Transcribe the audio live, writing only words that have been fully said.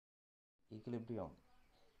Equilibrium.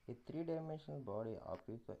 A three-dimensional body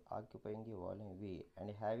occupying a volume V and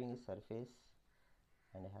having a surface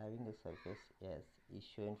S is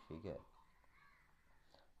shown figure.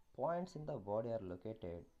 Points in the body are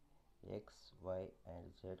located x, y,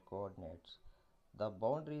 and z coordinates. The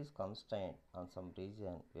boundary is constrained on some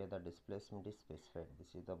region where the displacement is specified.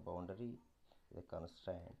 This is the boundary. The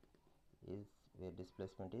constraint is where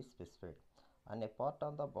displacement is specified. On a part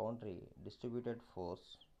of the boundary,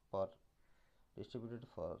 per distributed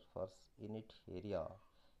force unit area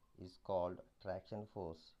is called traction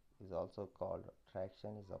force. Is also called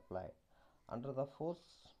traction is applied. Under the force,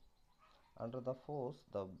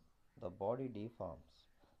 the body deforms.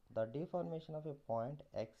 The deformation of a point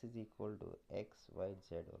x is equal to x, y,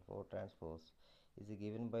 z or 4 transpose is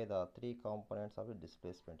given by the three components of a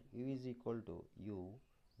displacement. U is equal to u,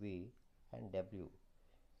 v and w.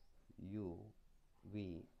 U,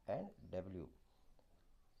 v and w.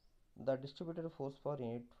 The distributed force per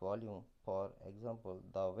unit volume, for example,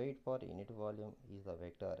 the weight per unit volume is the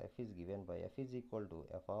vector F is given by F is equal to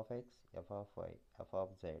F of x, F of y, F of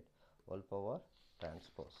z whole power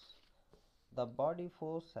transpose. The body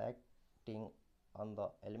force acting on the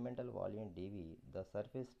elemental volume dV, the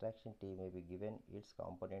surface traction T may be given its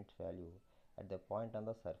component value at the point on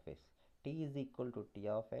the surface. T is equal to T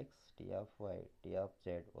of x, T of y, T of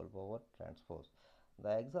z whole power transpose.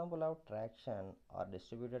 The example of traction are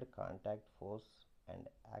distributed contact force and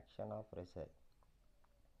action of pressure.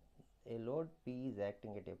 A load P is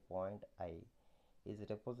acting at a point I is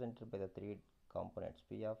represented by the three components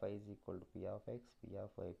P of I is equal to P of x, P of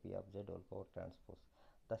y, P of z whole power transpose.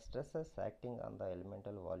 The stresses acting on the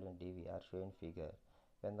elemental volume dV are shown in figure.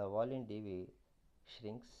 When the volume dV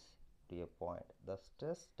shrinks to a point, the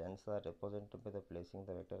stress tensors are represented by the placing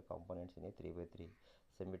the vector components in a 3 by 3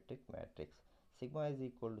 symmetric matrix. Sigma is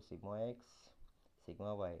equal to sigma x,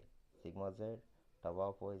 sigma y, sigma z, tau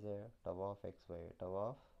of yz, tau of xy, tau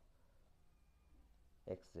of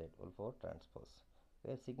xz whole power transpose,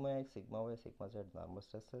 where sigma x, sigma y, sigma z normal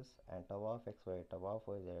stresses and tau of xy, tau of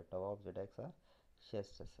yz, tau of zx are shear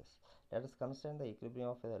stresses. Let us consider the equilibrium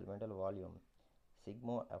of the elemental volume.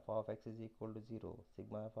 Sigma f of x is equal to 0,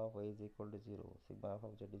 sigma f of y is equal to 0, sigma f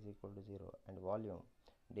of z is equal to 0 and volume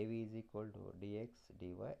dV is equal to dx,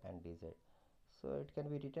 dy and dz. So it can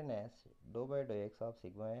be written as dou by dou x of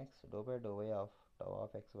sigma x, dou by dou y of tau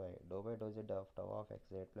of xy, dou by dou z of tau of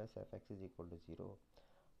xz plus fx is equal to 0,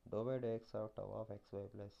 dou by dou x of tau of xy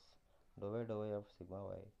plus dou by dou y of sigma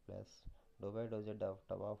y plus dou by dou z of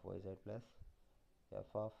tau of yz plus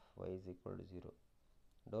f of y is equal to 0,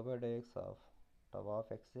 dou by dou x of tau of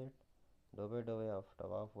xz, dou by dou y of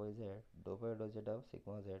tau of yz, dou by dou z of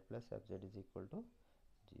sigma z plus fz is equal to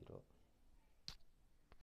 0.